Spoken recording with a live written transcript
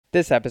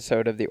This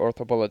episode of the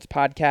OrthoBullets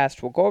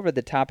podcast will go over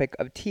the topic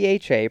of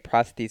THA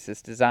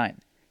prosthesis design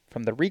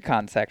from the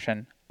Recon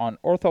section on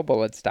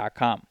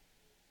orthobullets.com.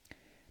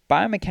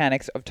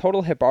 Biomechanics of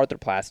total hip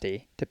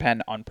arthroplasty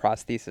depend on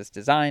prosthesis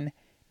design,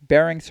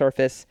 bearing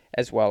surface,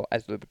 as well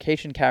as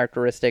lubrication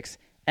characteristics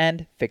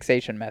and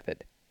fixation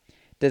method.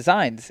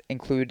 Designs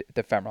include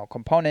the femoral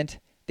component,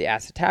 the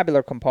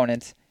acetabular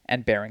components,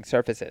 and bearing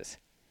surfaces.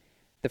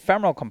 The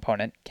femoral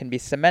component can be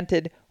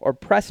cemented or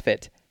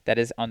press-fit, that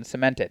is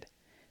uncemented.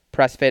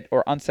 Press-fit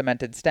or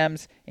uncemented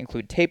stems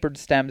include tapered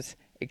stems,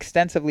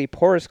 extensively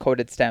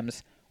porous-coated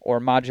stems, or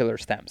modular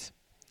stems.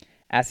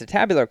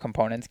 Acetabular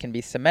components can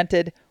be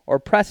cemented or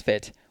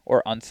press-fit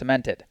or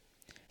uncemented.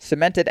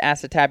 Cemented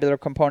acetabular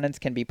components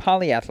can be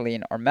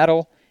polyethylene or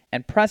metal,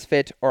 and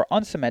press-fit or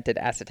uncemented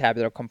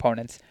acetabular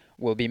components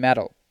will be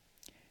metal.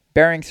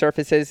 Bearing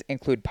surfaces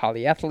include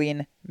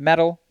polyethylene,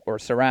 metal, or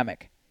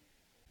ceramic.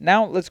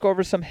 Now let's go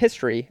over some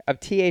history of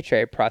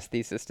THA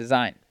prosthesis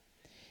design.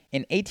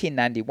 In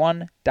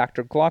 1891,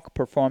 Dr. Gluck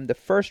performed the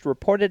first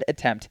reported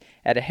attempt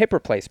at a hip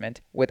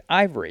replacement with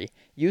ivory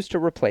used to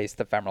replace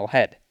the femoral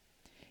head.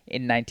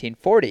 In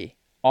 1940,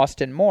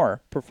 Austin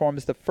Moore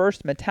performs the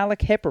first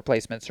metallic hip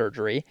replacement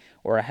surgery,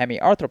 or a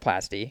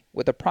hemiarthroplasty,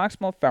 with a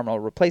proximal femoral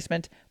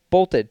replacement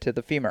bolted to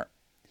the femur.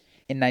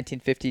 In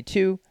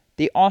 1952,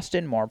 the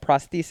Austin Moore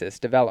prosthesis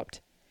developed.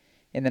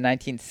 In the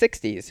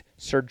 1960s,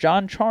 Sir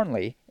John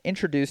Charnley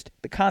introduced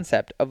the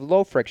concept of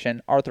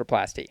low-friction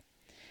arthroplasty.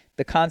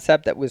 The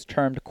concept that was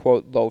termed,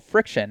 quote, low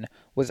friction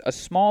was a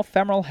small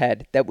femoral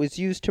head that was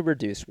used to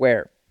reduce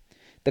wear.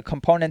 The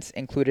components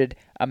included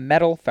a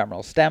metal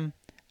femoral stem,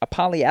 a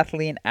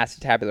polyethylene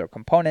acetabular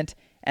component,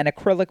 and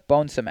acrylic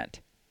bone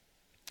cement.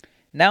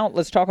 Now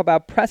let's talk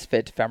about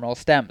press-fit femoral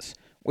stems,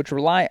 which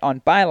rely on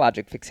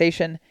biologic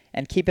fixation,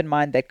 and keep in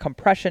mind that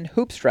compression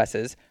hoop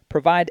stresses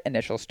provide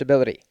initial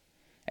stability.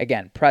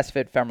 Again,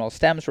 press-fit femoral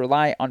stems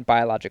rely on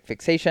biologic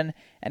fixation,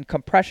 and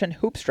compression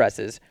hoop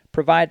stresses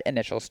provide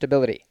initial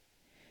stability.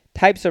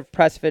 Types of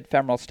press-fit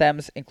femoral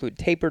stems include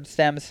tapered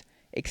stems,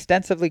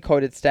 extensively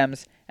coated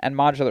stems, and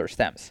modular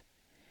stems.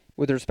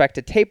 With respect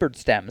to tapered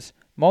stems,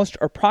 most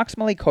are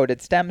proximally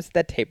coated stems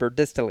that taper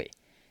distally.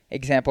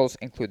 Examples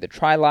include the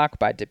Trilock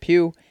by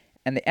DePuy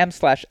and the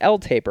M/L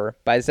taper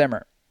by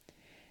Zimmer.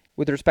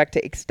 With respect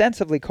to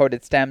extensively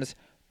coated stems,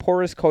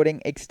 porous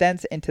coating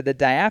extends into the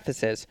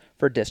diaphysis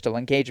for distal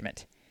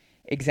engagement.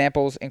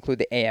 Examples include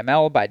the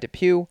AML by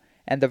DePuy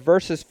and the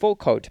Versus full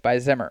coat by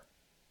Zimmer.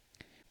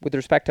 With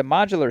respect to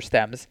modular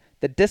stems,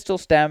 the distal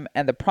stem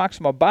and the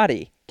proximal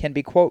body can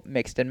be, quote,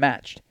 mixed and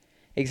matched.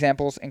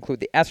 Examples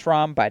include the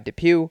SROM by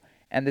DePuy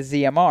and the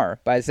ZMR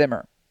by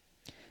Zimmer.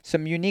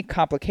 Some unique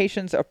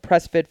complications of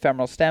press-fit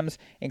femoral stems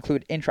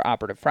include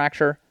intraoperative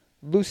fracture,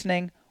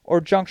 loosening, or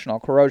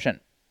junctional corrosion.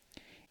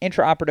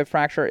 Intraoperative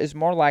fracture is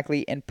more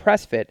likely in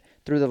press-fit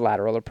through the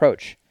lateral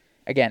approach.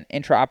 Again,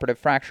 intraoperative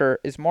fracture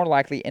is more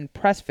likely in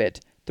press-fit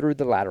through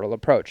the lateral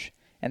approach,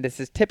 and this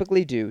is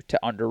typically due to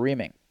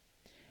under-reaming.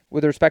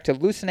 With respect to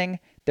loosening,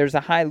 there's a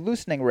high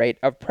loosening rate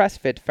of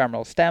press-fit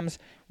femoral stems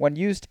when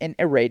used in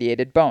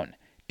irradiated bone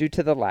due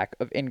to the lack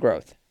of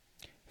ingrowth.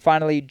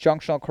 Finally,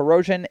 junctional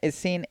corrosion is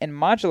seen in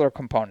modular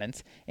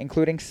components,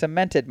 including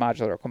cemented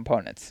modular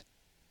components.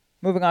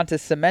 Moving on to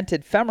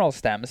cemented femoral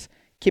stems,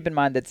 keep in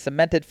mind that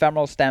cemented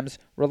femoral stems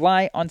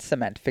rely on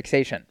cement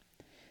fixation.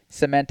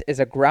 Cement is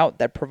a grout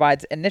that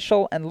provides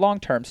initial and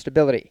long-term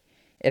stability.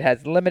 It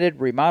has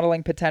limited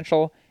remodeling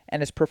potential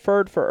and is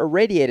preferred for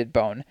irradiated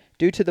bone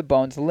due to the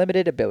bone's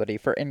limited ability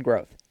for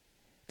ingrowth.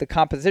 The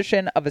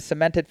composition of a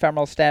cemented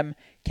femoral stem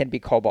can be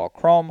cobalt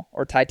chrome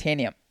or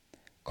titanium.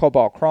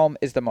 Cobalt chrome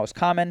is the most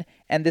common,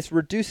 and this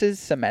reduces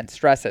cement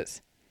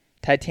stresses.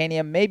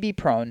 Titanium may be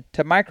prone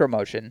to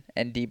micromotion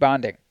and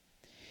debonding.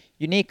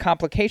 Unique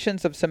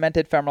complications of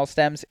cemented femoral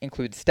stems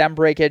include stem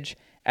breakage,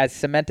 as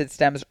cemented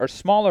stems are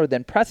smaller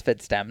than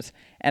press-fit stems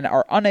and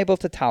are unable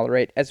to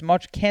tolerate as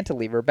much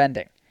cantilever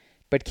bending.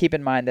 But keep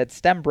in mind that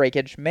stem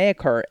breakage may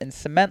occur in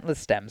cementless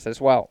stems as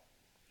well.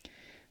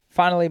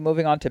 Finally,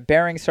 moving on to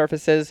bearing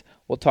surfaces,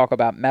 we'll talk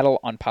about metal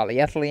on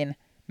polyethylene,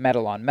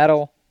 metal on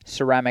metal,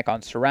 ceramic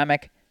on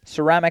ceramic,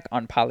 ceramic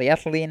on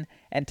polyethylene,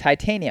 and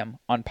titanium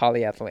on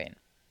polyethylene.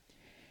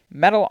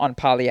 Metal on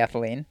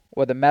polyethylene,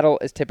 where the metal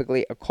is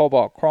typically a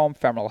cobalt chrome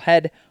femoral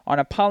head on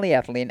a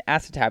polyethylene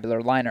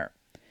acetabular liner.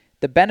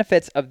 The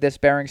benefits of this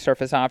bearing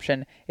surface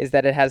option is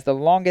that it has the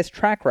longest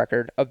track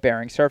record of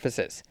bearing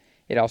surfaces.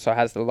 It also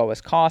has the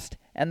lowest cost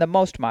and the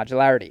most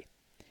modularity.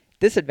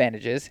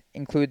 Disadvantages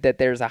include that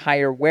there's a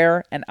higher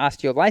wear and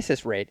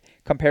osteolysis rate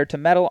compared to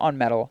metal on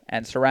metal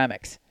and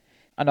ceramics.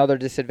 Another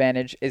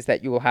disadvantage is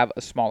that you will have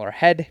a smaller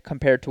head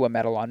compared to a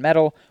metal on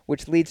metal,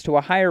 which leads to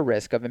a higher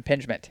risk of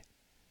impingement.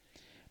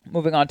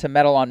 Moving on to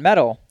metal on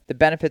metal, the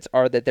benefits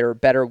are that there are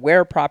better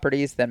wear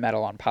properties than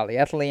metal on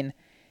polyethylene.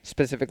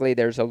 Specifically,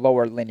 there's a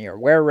lower linear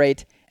wear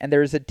rate, and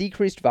there is a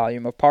decreased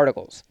volume of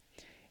particles.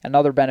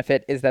 Another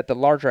benefit is that the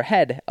larger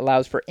head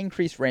allows for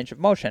increased range of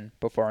motion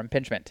before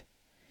impingement.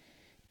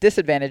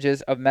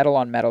 Disadvantages of metal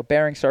on metal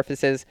bearing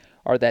surfaces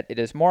are that it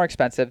is more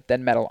expensive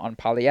than metal on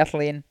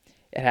polyethylene,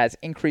 It has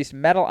increased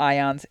metal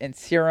ions in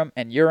serum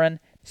and urine,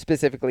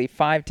 specifically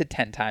 5 to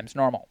 10 times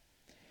normal.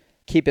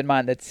 Keep in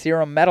mind that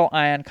serum metal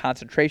ion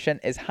concentration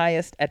is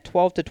highest at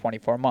 12 to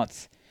 24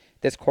 months.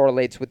 This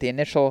correlates with the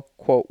initial,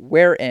 quote,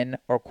 wear-in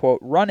or, quote,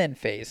 run-in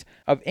phase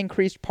of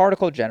increased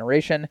particle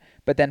generation,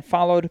 but then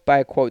followed by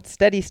a, quote,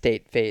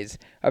 steady-state phase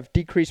of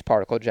decreased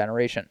particle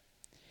generation.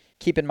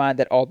 Keep in mind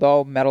that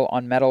although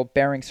metal-on-metal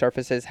bearing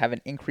surfaces have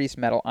an increased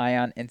metal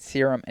ion in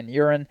serum and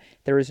urine,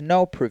 there is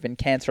no proven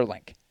cancer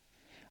link.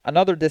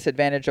 Another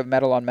disadvantage of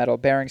metal-on-metal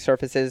bearing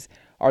surfaces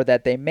are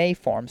that they may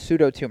form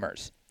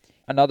pseudotumors.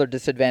 Another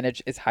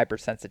disadvantage is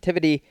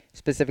hypersensitivity,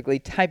 specifically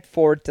type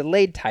 4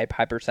 delayed type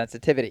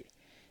hypersensitivity.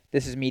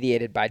 This is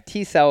mediated by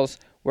T cells,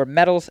 where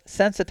metals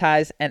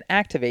sensitize and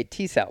activate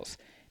T cells,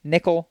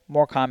 nickel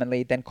more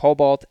commonly than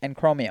cobalt and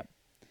chromium.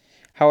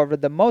 However,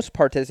 the most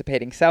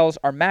participating cells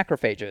are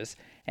macrophages,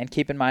 and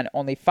keep in mind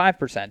only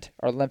 5%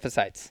 are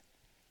lymphocytes.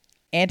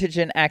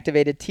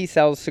 Antigen-activated T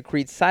cells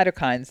secrete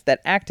cytokines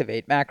that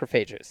activate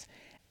macrophages.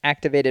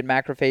 Activated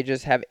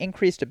macrophages have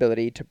increased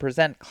ability to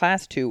present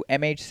class II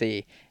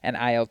MHC and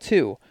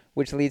IL-2,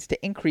 which leads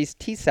to increased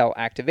T cell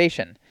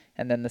activation,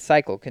 and then the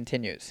cycle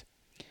continues.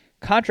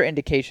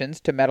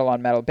 Contraindications to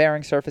metal-on-metal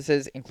bearing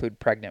surfaces include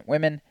pregnant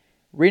women,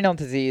 renal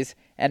disease,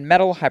 and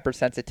metal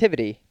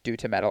hypersensitivity due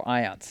to metal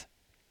ions.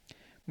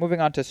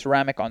 Moving on to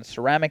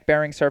ceramic-on-ceramic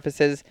bearing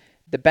surfaces,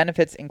 the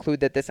benefits include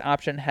that this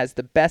option has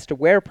the best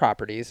wear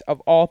properties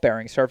of all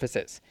bearing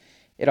surfaces.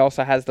 It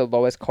also has the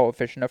lowest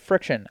coefficient of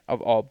friction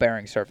of all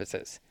bearing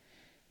surfaces.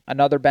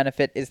 Another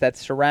benefit is that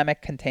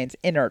ceramic contains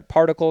inert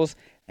particles,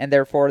 and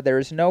therefore there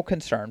is no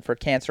concern for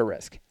cancer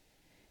risk.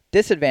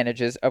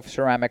 Disadvantages of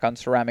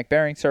ceramic-on-ceramic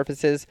bearing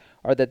surfaces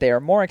are that they are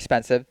more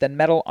expensive than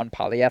metal on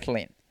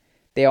polyethylene.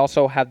 They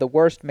also have the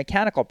worst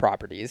mechanical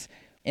properties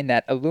in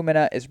that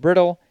alumina is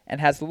brittle and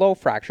has low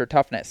fracture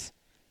toughness.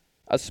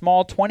 A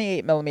small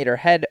 28mm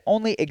head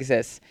only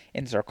exists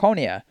in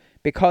zirconia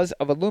because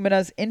of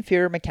alumina's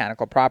inferior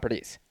mechanical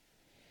properties.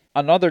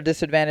 Another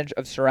disadvantage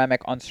of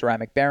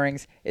ceramic-on-ceramic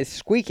bearings is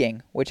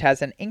squeaking, which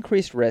has an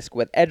increased risk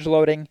with edge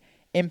loading,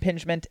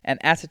 impingement and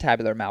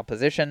acetabular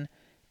malposition,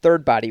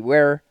 third body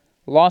wear,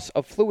 loss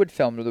of fluid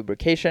film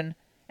lubrication,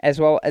 as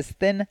well as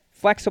thin,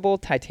 flexible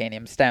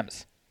titanium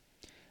stems.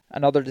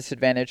 Another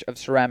disadvantage of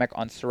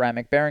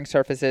ceramic-on-ceramic bearing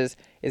surfaces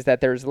is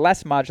that there is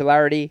less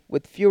modularity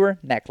with fewer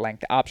neck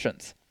length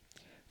options.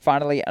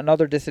 Finally,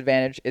 another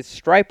disadvantage is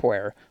stripe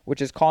wear,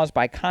 which is caused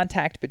by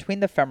contact between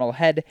the femoral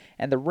head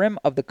and the rim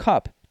of the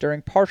cup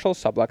during partial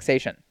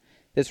subluxation.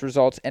 This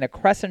results in a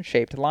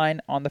crescent-shaped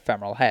line on the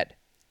femoral head.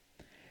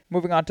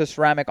 Moving on to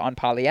ceramic on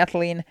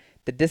polyethylene,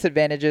 the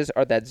disadvantages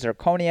are that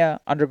zirconia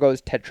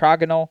undergoes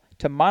tetragonal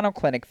to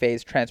monoclinic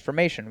phase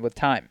transformation with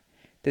time.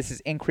 This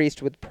is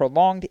increased with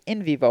prolonged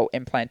in vivo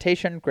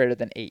implantation greater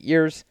than 8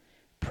 years,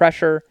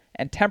 pressure,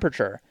 and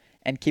temperature,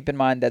 and keep in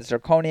mind that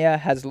zirconia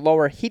has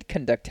lower heat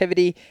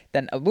conductivity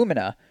than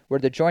alumina, where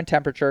the joint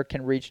temperature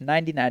can reach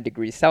 99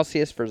 degrees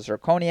Celsius for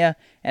zirconia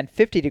and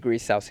 50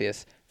 degrees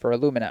Celsius for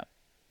alumina.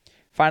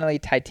 Finally,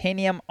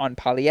 titanium on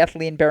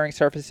polyethylene bearing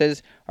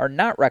surfaces are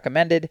not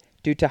recommended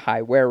due to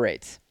high wear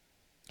rates.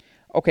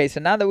 Okay, so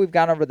now that we've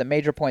gone over the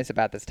major points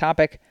about this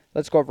topic,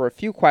 let's go over a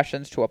few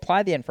questions to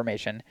apply the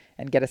information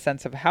and get a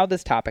sense of how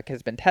this topic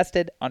has been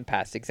tested on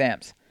past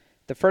exams.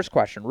 The first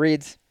question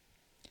reads,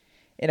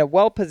 in a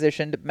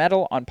well-positioned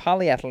metal on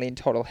polyethylene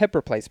total hip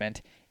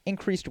replacement,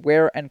 increased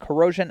wear and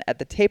corrosion at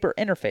the taper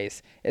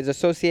interface is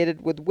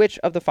associated with which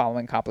of the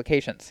following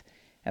complications?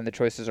 And the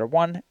choices are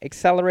 1.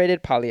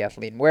 Accelerated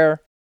polyethylene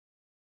wear,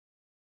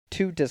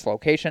 2.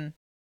 Dislocation,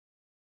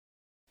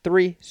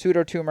 3.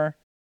 Pseudotumor,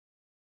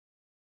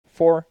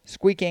 4.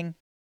 Squeaking,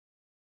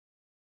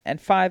 and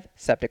 5.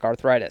 Septic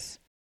arthritis.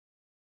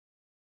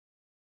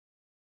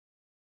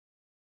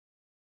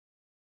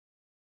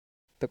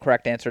 The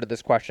correct answer to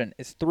this question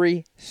is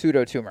 3.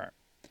 Pseudotumor.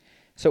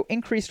 So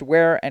increased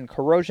wear and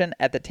corrosion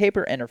at the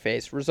taper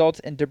interface results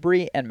in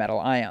debris and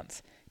metal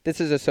ions. This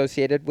is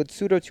associated with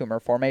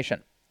pseudotumor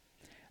formation.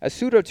 A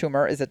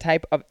pseudotumor is a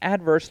type of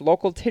adverse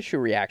local tissue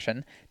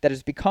reaction that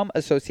has become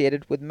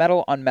associated with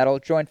metal-on-metal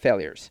joint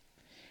failures.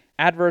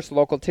 Adverse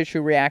local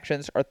tissue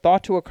reactions are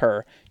thought to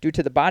occur due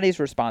to the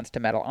body's response to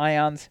metal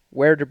ions,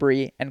 wear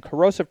debris, and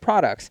corrosive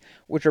products,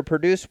 which are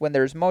produced when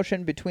there is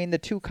motion between the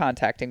two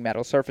contacting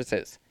metal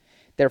surfaces.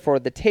 Therefore,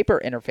 the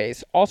taper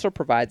interface also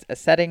provides a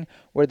setting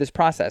where this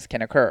process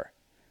can occur.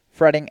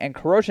 Fretting and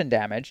corrosion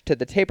damage to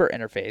the taper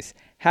interface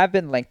have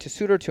been linked to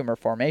pseudotumor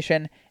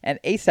formation and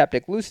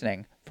aseptic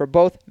loosening for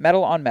both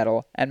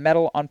metal-on-metal and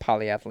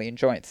metal-on-polyethylene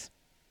joints.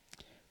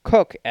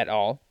 Cook et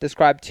al.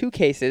 Described 2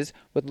 cases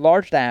with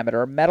large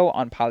diameter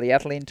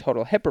metal-on-polyethylene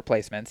total hip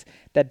replacements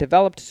that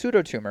developed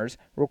pseudotumors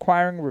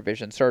requiring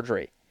revision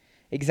surgery.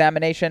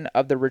 Examination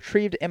of the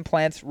retrieved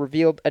implants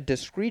revealed a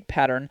discrete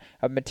pattern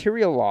of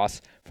material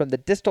loss from the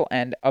distal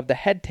end of the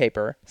head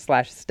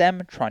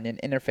taper/stem trunnion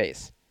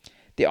interface.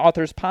 The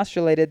authors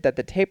postulated that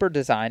the taper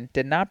design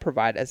did not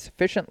provide a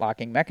sufficient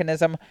locking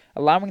mechanism,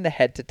 allowing the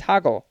head to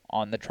toggle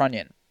on the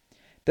trunnion.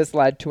 This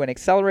led to an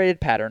accelerated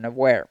pattern of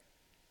wear.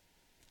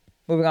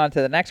 Moving on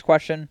to the next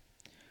question.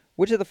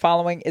 Which of the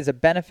following is a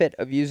benefit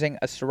of using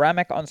a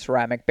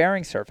ceramic-on-ceramic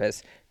bearing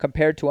surface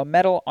compared to a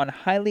metal on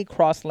highly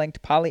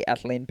cross-linked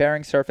polyethylene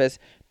bearing surface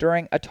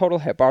during a total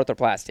hip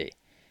arthroplasty?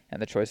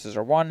 And the choices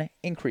are 1.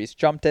 Increased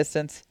jump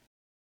distance,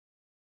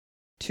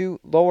 2.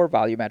 Lower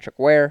volumetric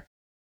wear,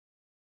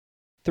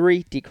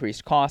 3.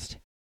 Decreased cost,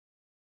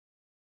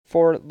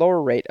 4.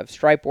 Lower rate of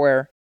stripe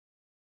wear,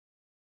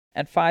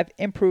 and 5.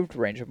 Improved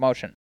range of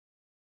motion.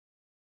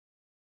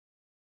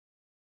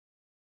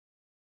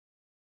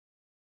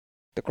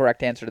 The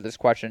correct answer to this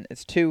question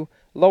is 2.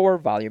 Lower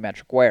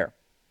volumetric wear.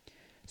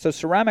 So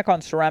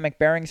ceramic-on-ceramic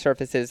bearing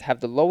surfaces have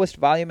the lowest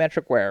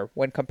volumetric wear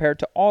when compared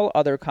to all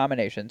other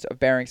combinations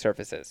of bearing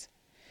surfaces.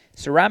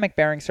 Ceramic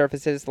bearing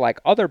surfaces, like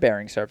other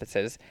bearing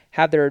surfaces,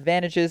 have their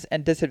advantages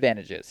and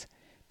disadvantages.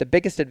 The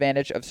biggest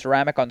advantage of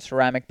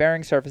ceramic-on-ceramic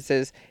bearing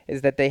surfaces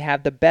is that they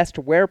have the best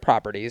wear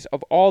properties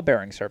of all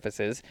bearing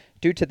surfaces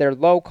due to their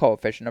low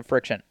coefficient of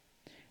friction.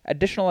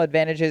 Additional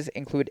advantages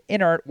include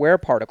inert wear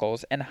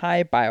particles and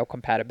high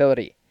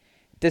biocompatibility.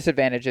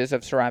 Disadvantages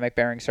of ceramic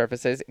bearing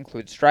surfaces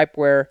include stripe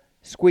wear,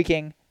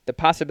 squeaking, the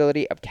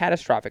possibility of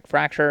catastrophic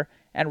fracture,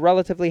 and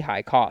relatively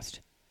high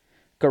cost.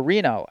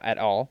 Garino et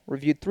al.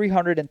 Reviewed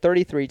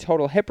 333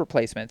 total hip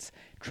replacements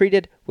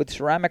treated with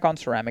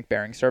ceramic-on-ceramic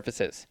bearing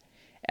surfaces.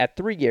 At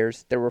 3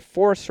 years, there were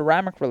 4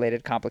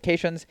 ceramic-related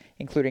complications,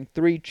 including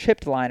 3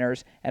 chipped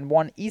liners and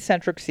 1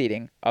 eccentric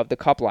seating of the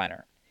cup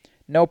liner.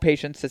 No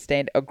patient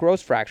sustained a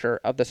gross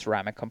fracture of the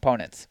ceramic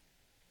components.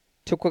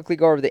 To quickly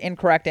go over the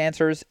incorrect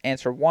answers,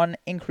 answer 1,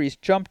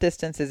 increased jump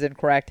distance, is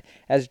incorrect,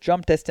 as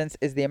jump distance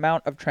is the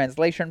amount of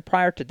translation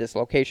prior to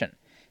dislocation.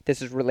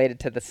 This is related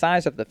to the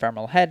size of the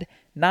femoral head,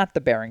 not the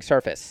bearing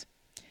surface.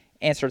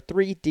 Answer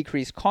 3,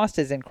 decreased cost,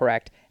 is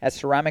incorrect, as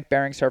ceramic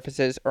bearing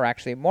surfaces are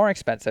actually more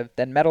expensive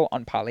than metal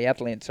on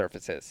polyethylene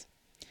surfaces.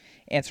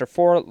 Answer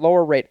 4,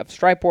 lower rate of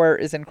stripe wear,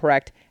 is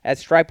incorrect, as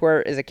stripe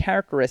wear is a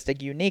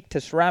characteristic unique to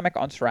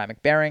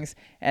ceramic-on-ceramic bearings,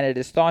 and it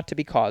is thought to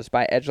be caused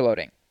by edge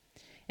loading.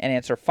 And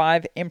answer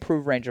 5,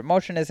 improved range of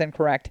motion, is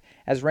incorrect,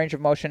 as range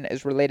of motion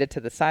is related to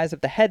the size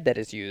of the head that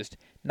is used,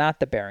 not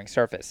the bearing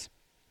surface.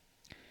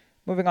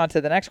 Moving on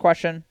to the next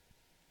question.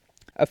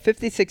 A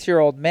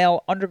 56-year-old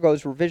male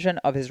undergoes revision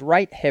of his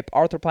right hip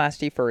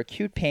arthroplasty for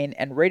acute pain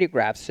and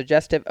radiographs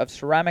suggestive of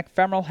ceramic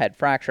femoral head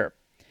fracture.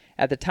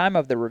 At the time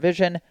of the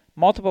revision,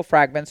 multiple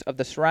fragments of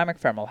the ceramic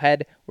femoral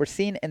head were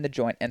seen in the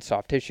joint and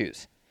soft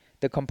tissues.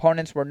 The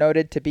components were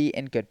noted to be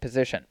in good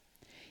position.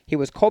 He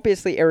was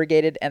copiously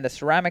irrigated and the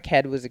ceramic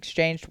head was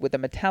exchanged with a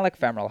metallic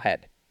femoral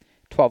head.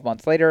 12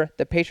 months later,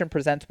 the patient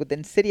presents with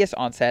insidious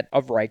onset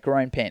of right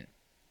groin pain.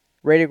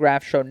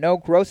 Radiographs show no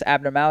gross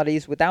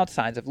abnormalities without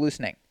signs of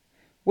loosening.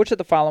 Which of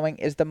the following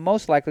is the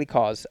most likely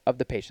cause of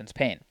the patient's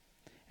pain?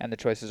 And the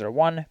choices are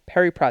 1,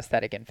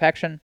 periprosthetic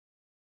infection,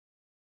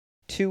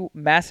 2,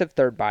 massive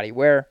third body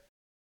wear,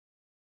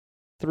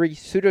 3,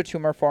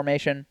 pseudotumor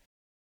formation,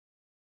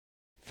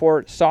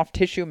 4, soft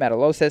tissue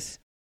metallosis,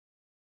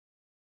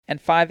 and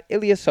 5,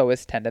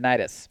 iliopsoas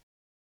tendinitis.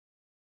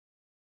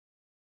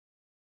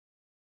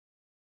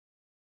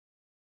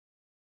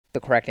 The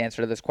correct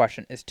answer to this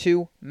question is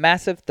 2,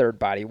 massive third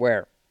body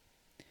wear.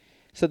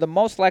 So the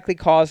most likely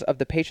cause of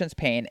the patient's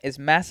pain is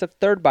massive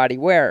third body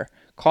wear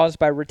caused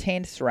by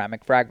retained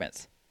ceramic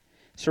fragments.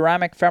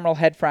 Ceramic femoral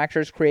head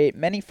fractures create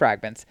many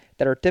fragments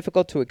that are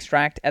difficult to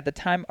extract at the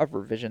time of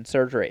revision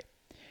surgery.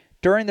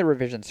 During the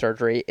revision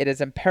surgery, it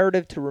is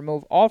imperative to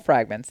remove all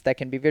fragments that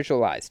can be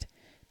visualized.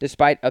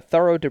 Despite a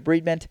thorough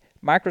debridement,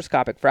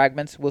 microscopic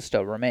fragments will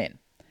still remain.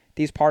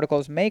 These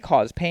particles may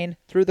cause pain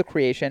through the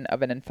creation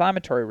of an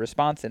inflammatory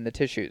response in the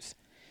tissues.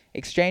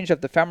 Exchange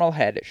of the femoral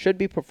head should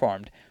be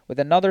performed with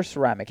another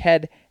ceramic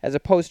head as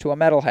opposed to a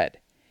metal head.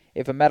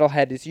 If a metal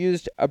head is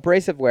used,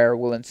 abrasive wear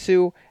will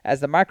ensue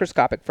as the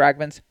microscopic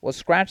fragments will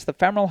scratch the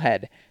femoral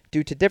head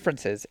due to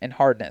differences in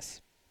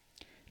hardness.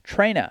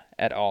 Traina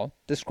et al.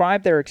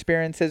 Describe their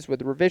experiences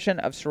with revision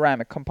of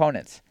ceramic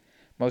components.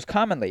 Most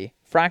commonly,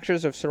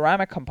 fractures of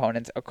ceramic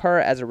components occur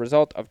as a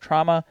result of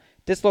trauma,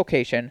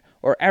 dislocation,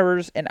 or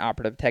errors in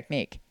operative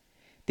technique.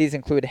 These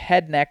include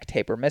head-neck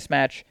taper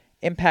mismatch,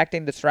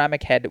 impacting the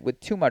ceramic head with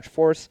too much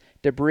force,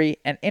 debris,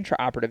 and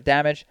intraoperative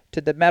damage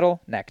to the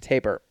metal neck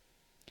taper.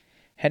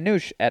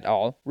 Hanush et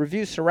al.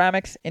 Review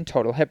ceramics in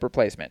total hip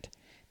replacement.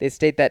 They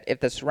state that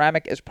if the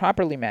ceramic is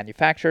properly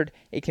manufactured,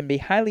 it can be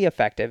highly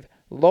effective,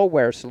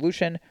 low-wear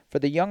solution for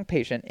the young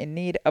patient in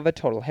need of a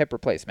total hip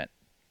replacement.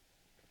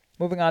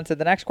 Moving on to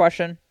the next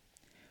question.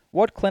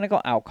 What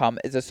clinical outcome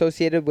is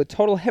associated with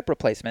total hip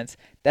replacements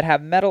that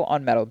have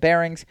metal-on-metal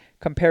bearings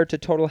compared to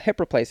total hip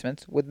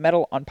replacements with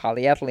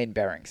metal-on-polyethylene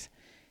bearings?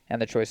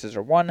 And the choices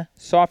are 1,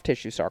 soft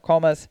tissue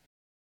sarcomas,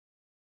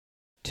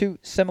 2,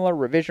 similar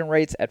revision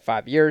rates at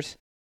 5 years,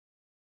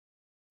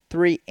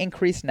 3,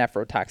 increased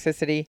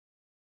nephrotoxicity,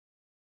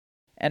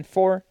 and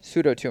 4,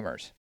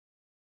 pseudotumors.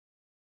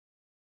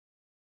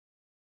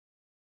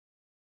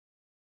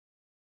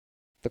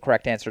 The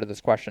correct answer to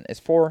this question is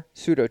 4,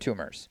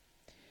 pseudotumors.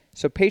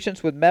 So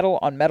patients with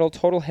metal-on-metal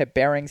total hip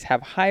bearings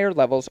have higher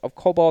levels of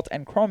cobalt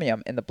and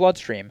chromium in the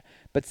bloodstream,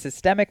 but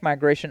systemic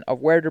migration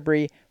of wear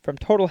debris from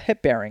total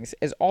hip bearings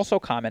is also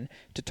common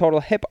to total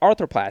hip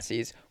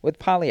arthroplasties with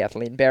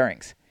polyethylene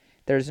bearings.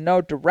 There is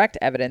no direct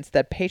evidence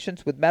that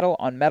patients with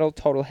metal-on-metal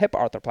total hip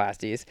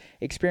arthroplasties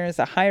experience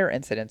a higher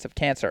incidence of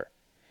cancer.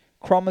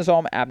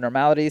 Chromosome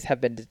abnormalities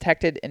have been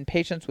detected in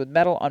patients with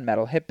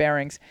metal-on-metal hip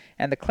bearings,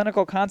 and the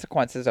clinical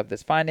consequences of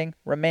this finding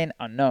remain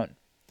unknown.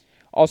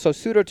 Also,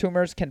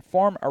 pseudotumors can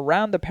form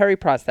around the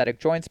periprosthetic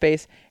joint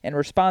space in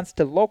response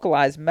to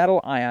localized metal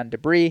ion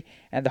debris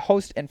and the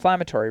host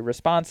inflammatory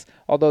response,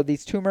 although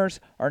these tumors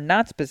are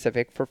not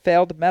specific for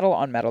failed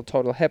metal-on-metal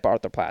total hip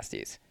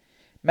arthroplasties.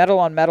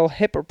 Metal-on-metal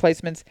hip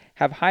replacements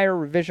have higher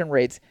revision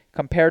rates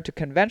compared to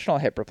conventional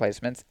hip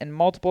replacements in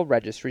multiple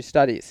registry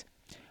studies.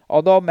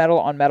 Although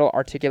metal-on-metal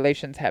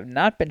articulations have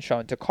not been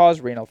shown to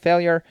cause renal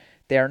failure,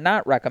 they are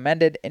not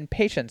recommended in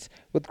patients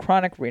with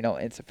chronic renal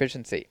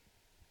insufficiency.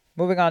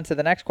 Moving on to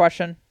the next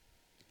question.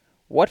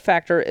 What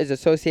factor is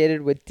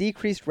associated with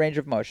decreased range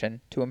of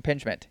motion to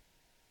impingement?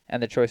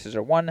 And the choices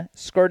are 1.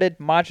 Skirted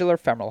modular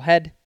femoral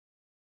head,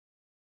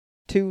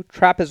 2.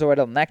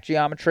 Trapezoidal neck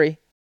geometry,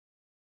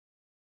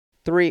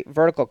 3.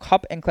 Vertical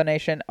cup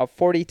inclination of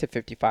 40 to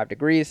 55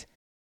 degrees,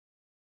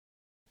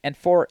 and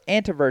 4.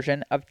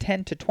 Anteversion of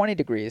 10 to 20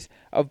 degrees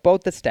of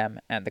both the stem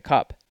and the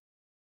cup.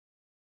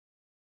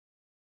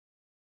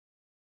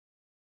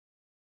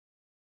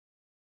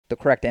 The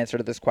correct answer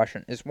to this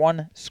question is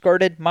 1.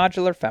 Skirted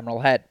modular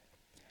femoral head.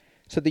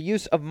 So the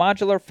use of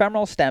modular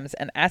femoral stems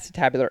and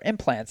acetabular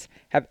implants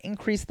have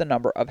increased the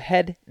number of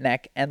head,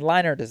 neck, and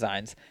liner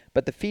designs,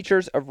 but the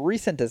features of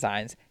recent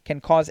designs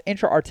can cause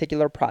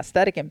intra-articular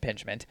prosthetic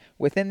impingement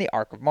within the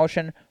arc of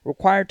motion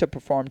required to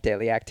perform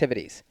daily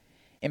activities.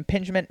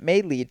 Impingement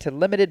may lead to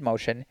limited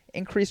motion,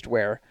 increased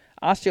wear,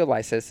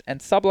 osteolysis, and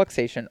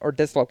subluxation or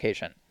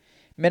dislocation.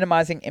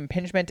 Minimizing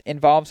impingement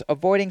involves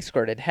avoiding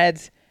skirted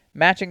heads,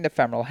 matching the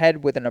femoral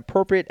head with an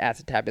appropriate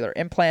acetabular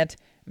implant,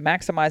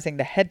 maximizing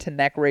the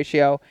head-to-neck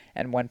ratio,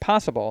 and when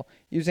possible,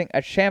 using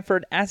a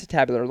chamfered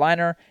acetabular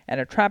liner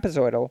and a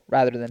trapezoidal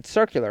rather than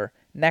circular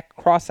neck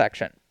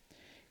cross-section.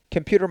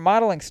 Computer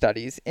modeling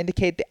studies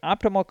indicate the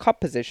optimal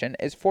cup position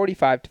is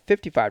 45 to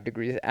 55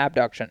 degrees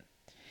abduction.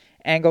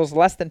 Angles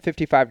less than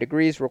 55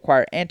 degrees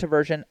require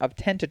anteversion of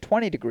 10 to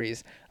 20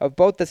 degrees of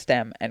both the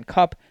stem and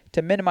cup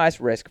to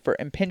minimize risk for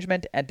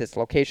impingement and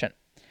dislocation.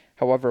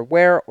 However,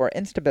 wear or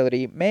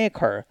instability may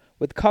occur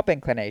with cup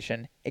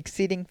inclination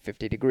exceeding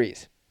 50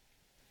 degrees.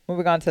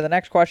 Moving on to the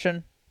next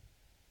question.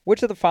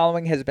 Which of the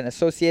following has been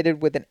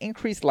associated with an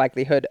increased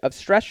likelihood of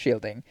stress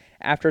shielding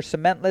after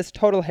cementless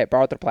total hip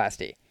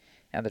arthroplasty?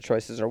 And the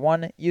choices are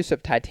 1. Use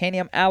of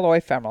titanium alloy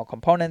femoral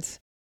components,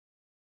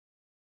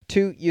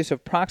 2. Use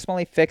of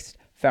proximally fixed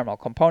femoral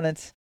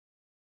components,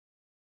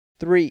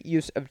 3.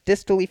 Use of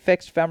distally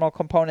fixed femoral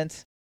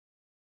components,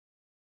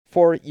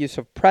 4. Use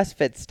of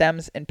press-fit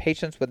stems in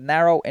patients with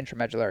narrow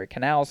intramedullary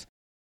canals,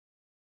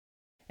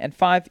 and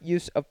 5.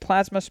 Use of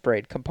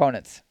plasma-sprayed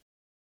components.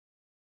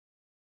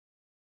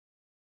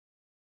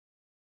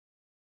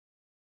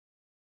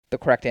 The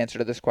correct answer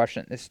to this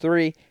question is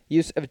 3.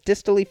 Use of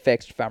distally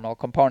fixed femoral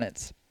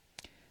components.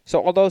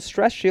 So although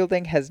stress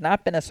shielding has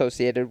not been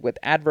associated with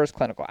adverse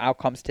clinical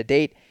outcomes to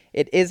date,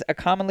 it is a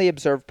commonly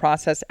observed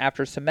process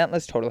after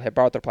cementless total hip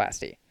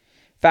arthroplasty.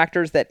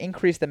 Factors that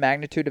increase the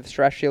magnitude of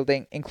stress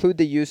shielding include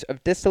the use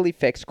of distally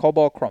fixed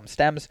cobalt chrome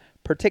stems,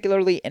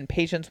 particularly in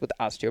patients with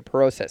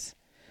osteoporosis.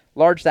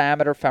 Large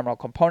diameter femoral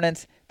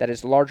components, that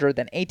is larger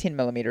than 18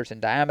 millimeters in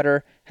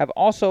diameter, have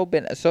also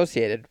been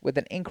associated with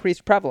an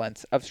increased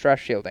prevalence of stress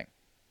shielding.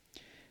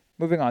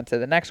 Moving on to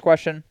the next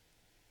question.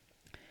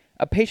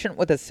 A patient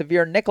with a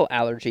severe nickel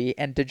allergy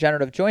and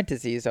degenerative joint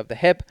disease of the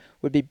hip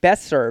would be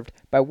best served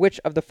by which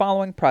of the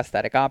following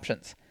prosthetic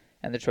options?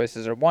 And the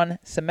choices are 1.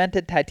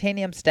 Cemented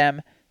titanium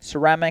stem,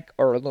 ceramic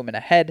or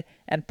alumina head,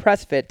 and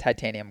press-fit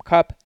titanium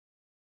cup,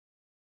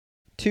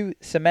 2.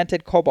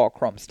 Cemented cobalt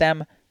chrome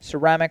stem,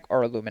 ceramic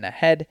or alumina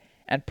head,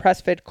 and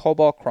press-fit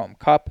cobalt chrome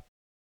cup,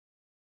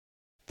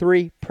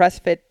 3.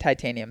 Press-fit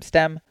titanium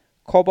stem,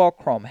 cobalt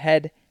chrome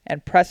head,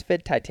 and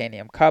press-fit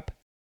titanium cup,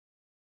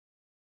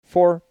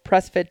 4.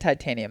 Press-fit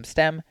titanium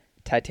stem,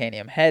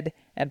 titanium head,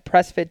 and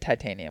press-fit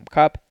titanium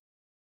cup,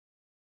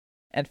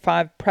 and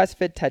 5.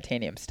 Press-fit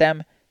titanium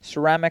stem,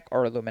 ceramic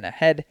or alumina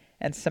head,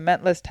 and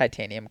cementless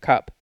titanium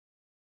cup.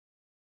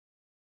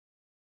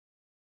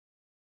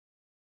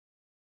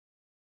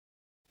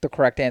 The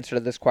correct answer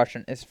to this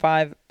question is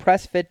 5.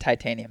 Press-fit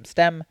titanium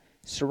stem,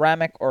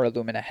 ceramic or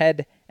alumina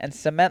head, and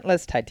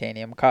cementless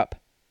titanium cup.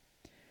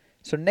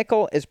 So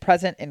nickel is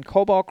present in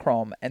cobalt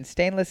chrome and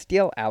stainless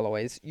steel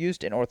alloys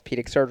used in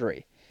orthopedic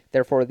surgery.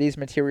 Therefore, these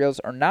materials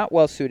are not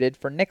well suited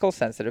for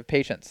nickel-sensitive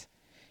patients.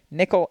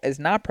 Nickel is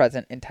not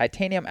present in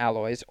titanium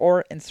alloys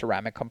or in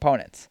ceramic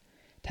components.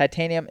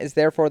 Titanium is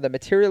therefore the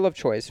material of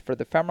choice for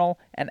the femoral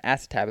and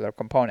acetabular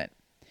component.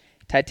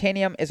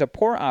 Titanium is a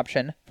poor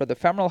option for the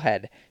femoral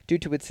head due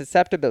to its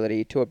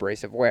susceptibility to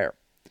abrasive wear.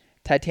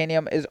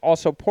 Titanium is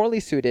also poorly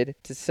suited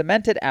to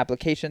cemented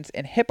applications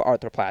in hip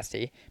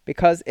arthroplasty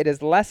because it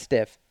is less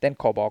stiff than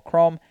cobalt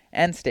chrome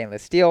and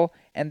stainless steel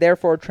and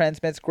therefore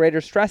transmits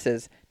greater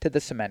stresses to the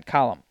cement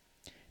column.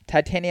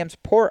 Titanium's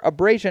poor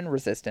abrasion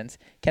resistance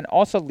can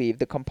also leave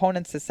the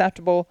component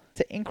susceptible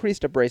to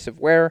increased abrasive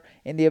wear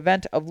in the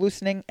event of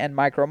loosening and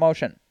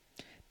micromotion.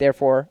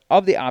 Therefore,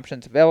 of the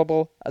options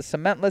available, a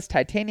cementless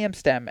titanium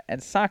stem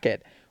and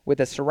socket with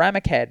a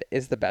ceramic head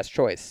is the best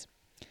choice.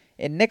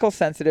 In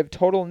nickel-sensitive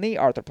total knee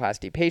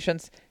arthroplasty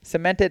patients,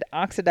 cemented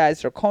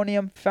oxidized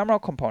zirconium femoral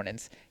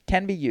components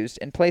can be used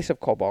in place of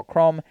cobalt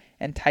chrome,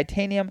 and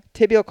titanium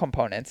tibial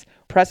components,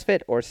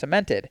 press-fit or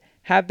cemented,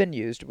 have been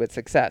used with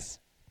success.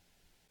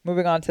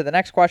 Moving on to the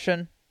next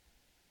question.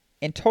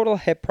 In total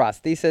hip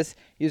prosthesis,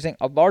 using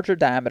a larger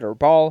diameter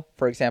ball,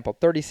 for example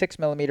 36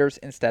 mm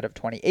instead of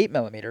 28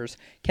 mm,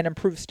 can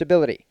improve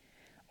stability.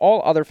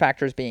 All other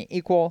factors being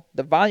equal,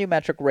 the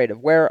volumetric rate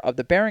of wear of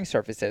the bearing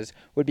surfaces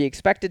would be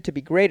expected to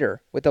be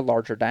greater with a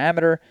larger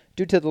diameter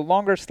due to the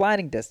longer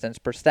sliding distance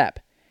per step.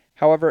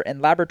 However, in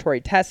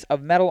laboratory tests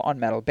of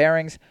metal-on-metal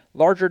bearings,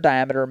 larger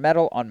diameter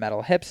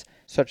metal-on-metal hips,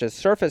 such as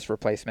surface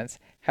replacements,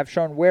 have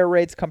shown wear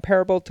rates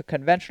comparable to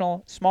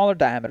conventional, smaller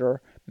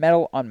diameter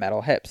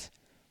metal-on-metal hips.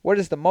 What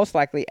is the most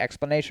likely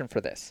explanation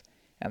for this?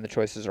 And the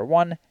choices are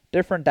 1.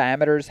 Different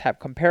diameters have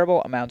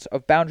comparable amounts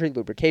of boundary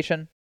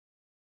lubrication.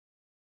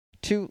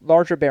 2.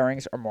 Larger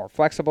bearings are more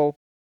flexible.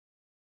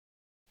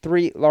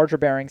 3. Larger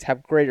bearings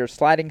have greater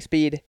sliding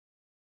speed.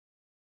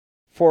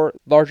 4.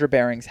 Larger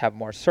bearings have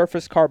more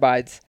surface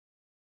carbides.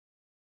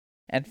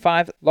 And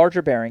 5.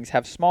 Larger bearings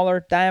have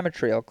smaller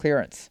diametrial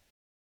clearance.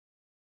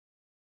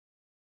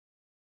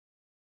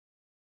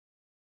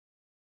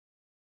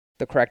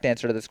 The correct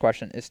answer to this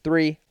question is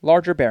 3.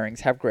 Larger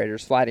bearings have greater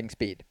sliding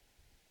speed.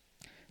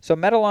 So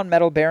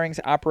metal-on-metal bearings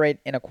operate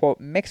in a, quote,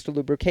 mixed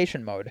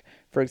lubrication mode,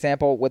 for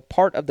example, with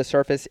part of the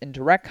surface in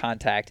direct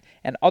contact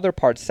and other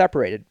parts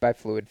separated by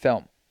fluid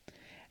film.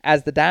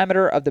 As the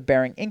diameter of the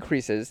bearing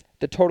increases,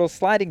 the total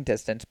sliding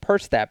distance per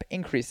step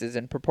increases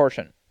in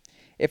proportion.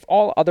 If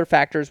all other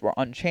factors were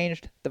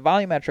unchanged, the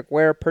volumetric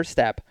wear per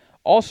step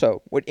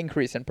also would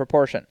increase in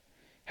proportion.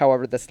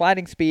 However, the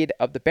sliding speed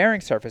of the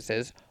bearing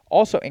surfaces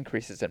also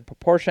increases in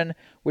proportion,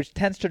 which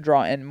tends to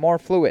draw in more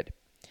fluid.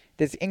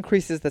 This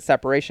increases the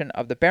separation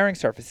of the bearing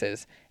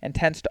surfaces and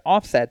tends to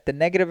offset the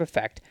negative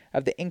effect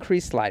of the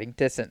increased sliding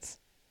distance.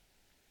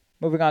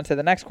 Moving on to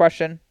the next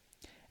question.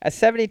 A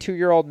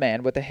 72-year-old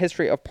man with a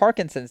history of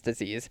Parkinson's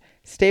disease,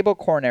 stable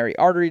coronary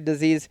artery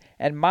disease,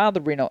 and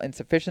mild renal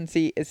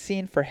insufficiency is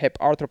seen for hip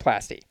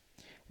arthroplasty.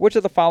 Which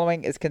of the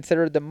following is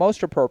considered the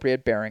most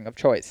appropriate bearing of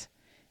choice?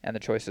 And the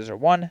choices are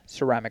 1.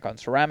 Ceramic on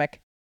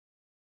ceramic.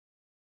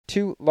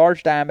 2.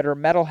 Large diameter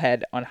metal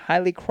head on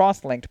highly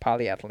cross-linked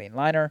polyethylene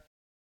liner.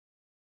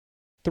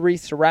 3.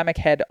 Ceramic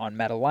head on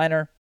metal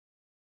liner.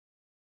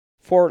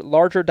 4.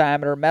 Larger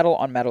diameter metal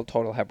on metal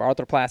total hip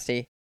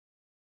arthroplasty.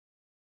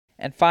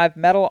 And 5.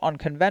 Metal on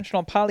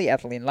conventional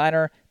polyethylene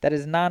liner that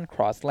is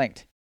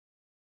non-cross-linked.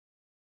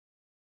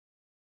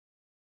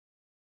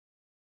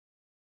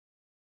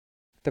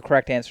 The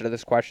correct answer to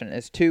this question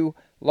is 2.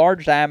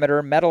 Large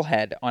diameter metal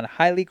head on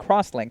highly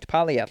cross-linked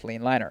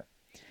polyethylene liner.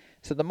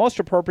 So the most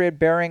appropriate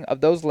bearing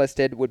of those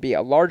listed would be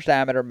a large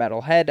diameter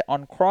metal head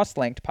on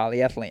cross-linked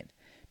polyethylene.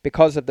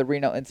 Because of the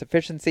renal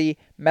insufficiency,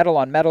 metal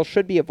on metal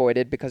should be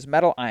avoided because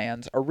metal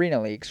ions are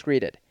renally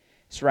excreted.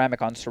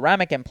 Ceramic on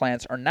ceramic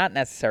implants are not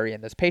necessary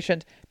in this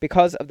patient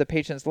because of the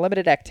patient's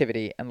limited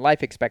activity and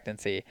life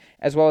expectancy,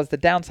 as well as the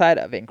downside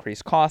of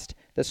increased cost,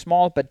 the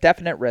small but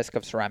definite risk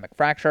of ceramic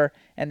fracture,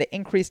 and the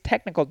increased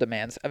technical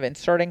demands of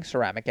inserting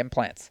ceramic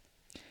implants.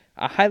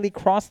 A highly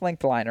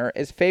cross-linked liner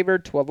is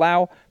favored to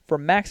allow for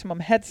maximum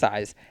head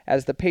size,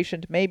 as the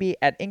patient may be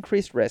at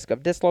increased risk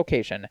of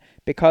dislocation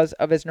because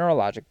of his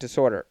neurologic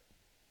disorder.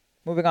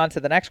 Moving on to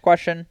the next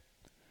question.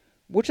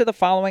 Which of the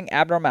following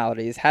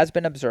abnormalities has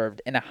been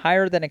observed in a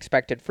higher than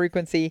expected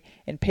frequency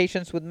in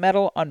patients with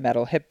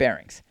metal-on-metal hip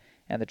bearings?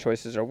 And the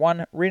choices are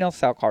 1. Renal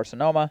cell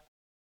carcinoma.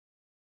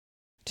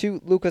 2.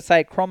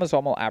 Leukocyte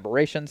chromosomal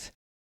aberrations.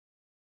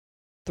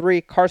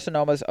 3.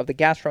 Carcinomas of the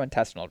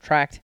gastrointestinal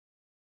tract.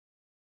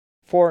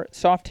 4.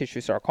 Soft tissue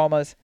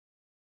sarcomas.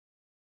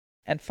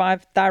 And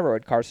 5.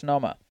 Thyroid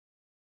carcinoma.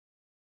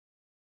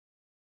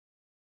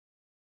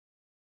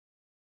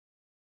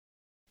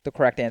 The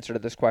correct answer to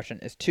this question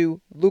is 2.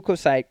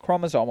 Leukocyte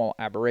chromosomal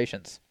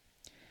aberrations.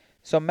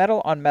 So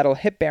metal-on-metal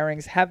hip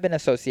bearings have been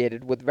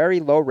associated with very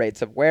low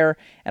rates of wear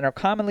and are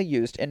commonly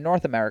used in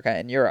North America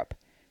and Europe.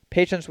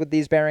 Patients with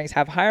these bearings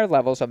have higher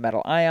levels of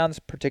metal ions,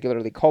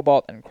 particularly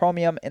cobalt and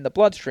chromium, in the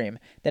bloodstream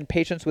than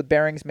patients with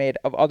bearings made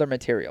of other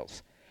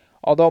materials.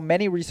 Although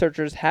many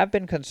researchers have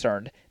been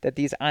concerned that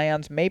these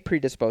ions may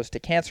predispose to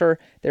cancer,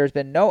 there has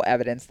been no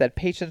evidence that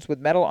patients with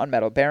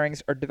metal-on-metal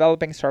bearings are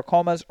developing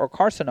sarcomas or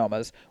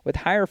carcinomas with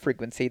higher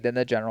frequency than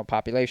the general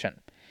population.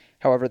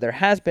 However, there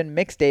has been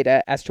mixed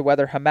data as to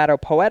whether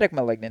hematopoietic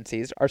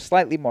malignancies are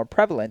slightly more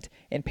prevalent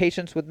in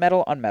patients with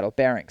metal-on-metal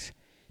bearings.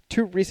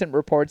 2 recent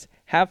reports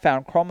have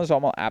found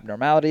chromosomal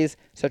abnormalities,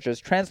 such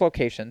as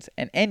translocations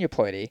and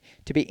aneuploidy,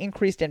 to be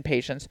increased in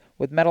patients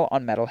with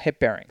metal-on-metal hip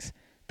bearings.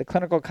 The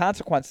clinical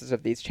consequences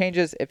of these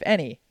changes, if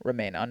any,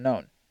 remain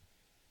unknown.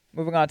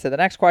 Moving on to the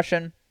next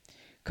question.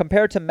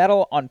 Compared to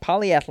metal on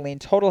polyethylene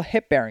total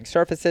hip-bearing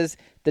surfaces,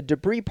 the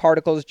debris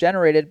particles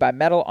generated by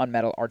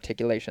metal-on-metal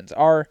articulations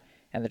are,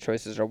 and the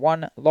choices are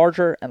 1.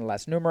 Larger and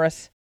less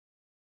numerous,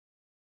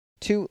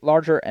 2.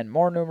 Larger and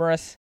more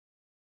numerous,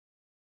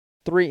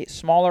 3.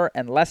 Smaller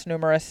and less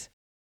numerous,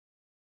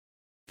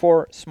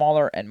 4.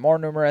 Smaller and more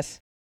numerous,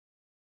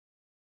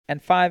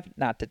 and 5.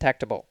 Not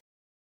detectable.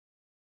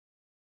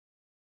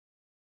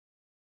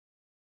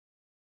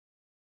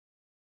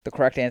 The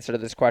correct answer to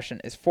this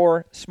question is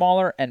 4.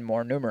 Smaller and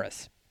more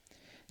numerous.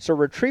 So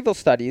retrieval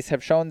studies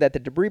have shown that the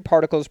debris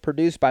particles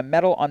produced by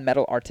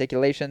metal-on-metal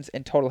articulations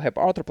in total hip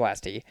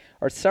arthroplasty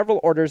are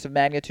several orders of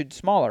magnitude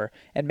smaller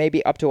and may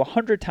be up to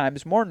 100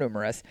 times more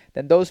numerous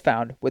than those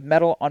found with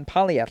metal on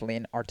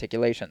polyethylene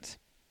articulations.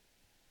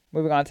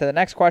 Moving on to the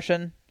next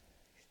question.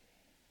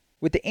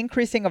 With the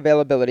increasing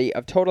availability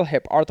of total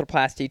hip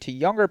arthroplasty to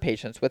younger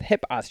patients with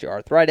hip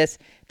osteoarthritis,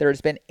 there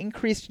has been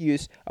increased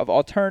use of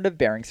alternative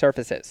bearing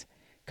surfaces.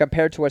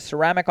 Compared to a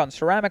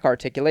ceramic-on-ceramic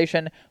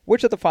articulation,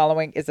 which of the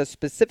following is a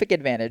specific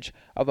advantage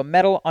of a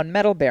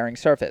metal-on-metal bearing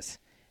surface?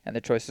 And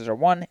the choices are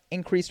 1.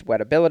 Increased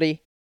wettability,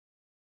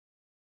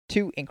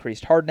 2.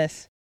 Increased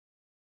hardness,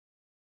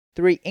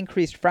 3.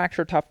 Increased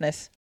fracture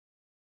toughness,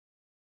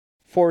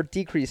 4.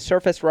 Decreased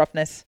surface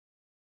roughness,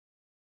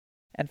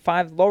 and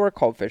 5. Lower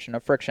coefficient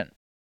of friction.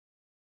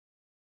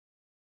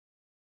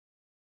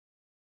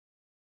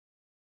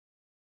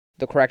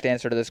 The correct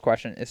answer to this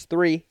question is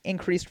 3.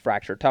 Increased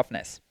fracture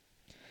toughness.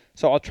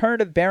 So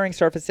alternative bearing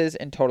surfaces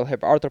in total hip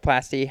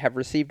arthroplasty have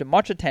received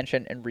much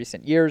attention in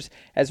recent years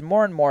as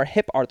more and more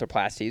hip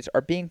arthroplasties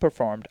are being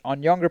performed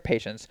on younger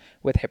patients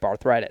with hip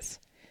arthritis.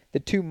 The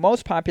two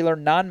most popular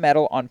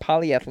non-metal on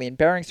polyethylene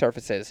bearing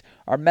surfaces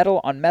are metal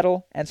on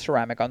metal and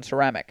ceramic on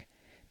ceramic.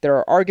 There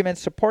are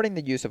arguments supporting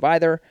the use of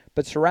either,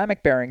 but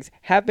ceramic bearings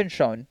have been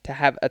shown to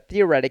have a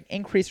theoretic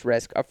increased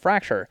risk of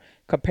fracture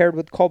compared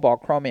with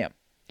cobalt chromium.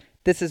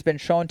 This has been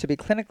shown to be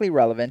clinically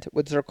relevant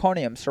with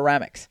zirconium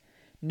ceramics.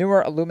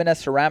 Newer alumina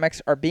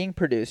ceramics are being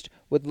produced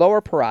with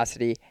lower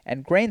porosity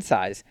and grain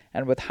size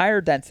and with higher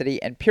density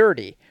and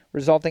purity,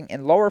 resulting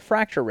in lower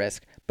fracture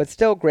risk, but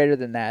still greater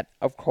than that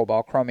of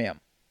cobalt chromium.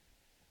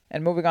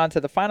 And moving on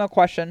to the final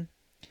question.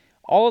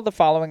 All of the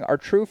following are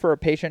true for a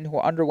patient who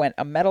underwent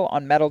a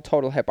metal-on-metal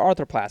total hip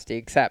arthroplasty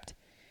except,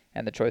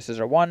 and the choices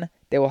are 1.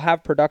 They will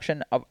have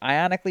production of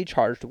ionically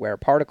charged wear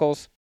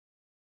particles,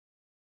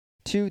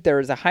 2. There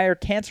is a higher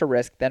cancer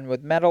risk than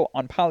with metal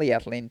on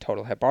polyethylene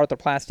total hip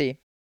arthroplasty,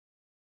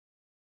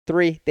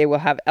 3. They will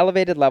have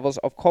elevated levels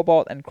of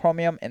cobalt and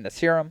chromium in the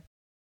serum,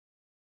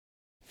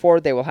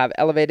 4. They will have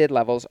elevated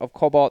levels of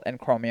cobalt and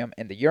chromium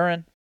in the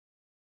urine,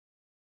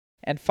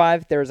 and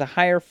 5. There is a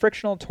higher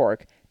frictional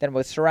torque than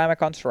with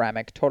ceramic on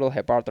ceramic total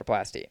hip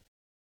arthroplasty.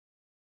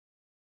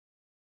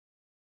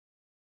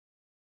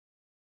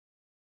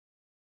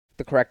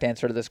 The correct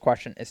answer to this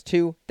question is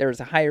 2. There is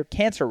a higher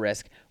cancer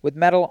risk with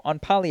metal on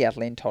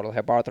polyethylene total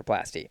hip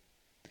arthroplasty.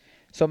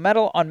 So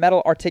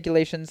metal-on-metal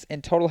articulations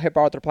in total hip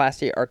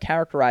arthroplasty are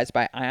characterized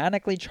by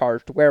ionically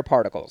charged wear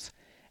particles.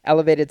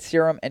 Elevated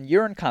serum and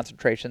urine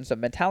concentrations of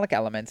metallic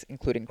elements,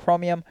 including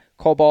chromium,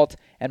 cobalt,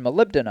 and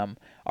molybdenum,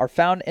 are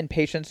found in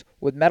patients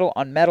with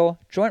metal-on-metal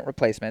joint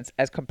replacements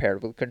as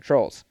compared with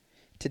controls.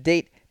 To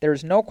date, there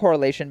is no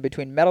correlation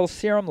between metal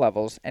serum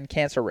levels and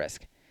cancer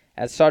risk.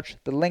 As such,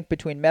 the link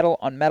between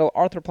metal-on-metal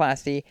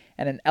arthroplasty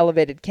and an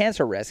elevated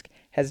cancer risk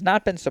has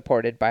not been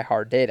supported by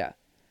hard data.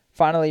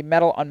 Finally,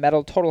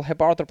 metal-on-metal total hip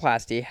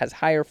arthroplasty has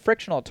higher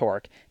frictional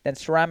torque than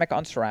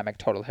ceramic-on-ceramic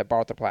total hip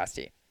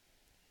arthroplasty.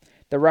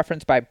 The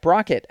reference by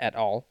Brockett et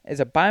al.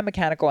 Is a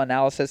biomechanical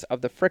analysis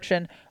of the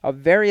friction of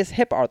various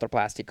hip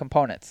arthroplasty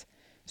components.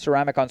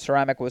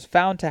 Ceramic-on-ceramic was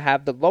found to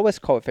have the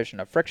lowest coefficient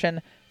of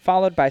friction,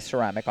 followed by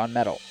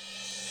ceramic-on-metal.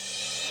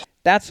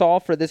 That's all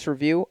for this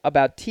review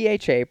about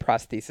THA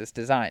prosthesis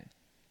design.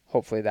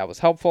 Hopefully that was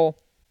helpful.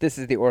 This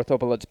is the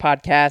OrthoBullets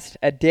podcast,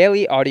 a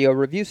daily audio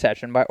review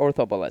session by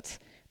OrthoBullets,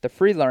 the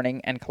free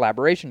learning and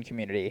collaboration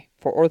community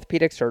for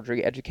orthopedic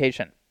surgery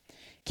education.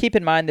 Keep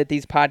in mind that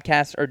these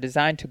podcasts are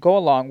designed to go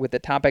along with the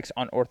topics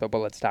on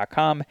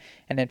orthobullets.com,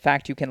 and in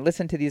fact, you can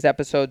listen to these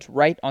episodes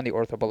right on the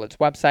OrthoBullets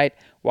website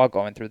while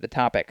going through the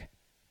topic.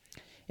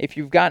 If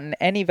you've gotten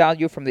any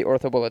value from the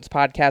OrthoBullets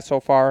podcast so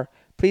far,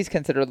 please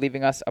consider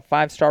leaving us a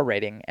 5-star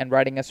rating and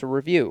writing us a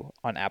review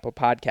on Apple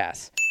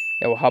Podcasts.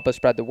 It will help us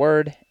spread the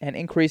word and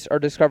increase our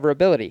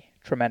discoverability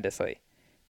tremendously.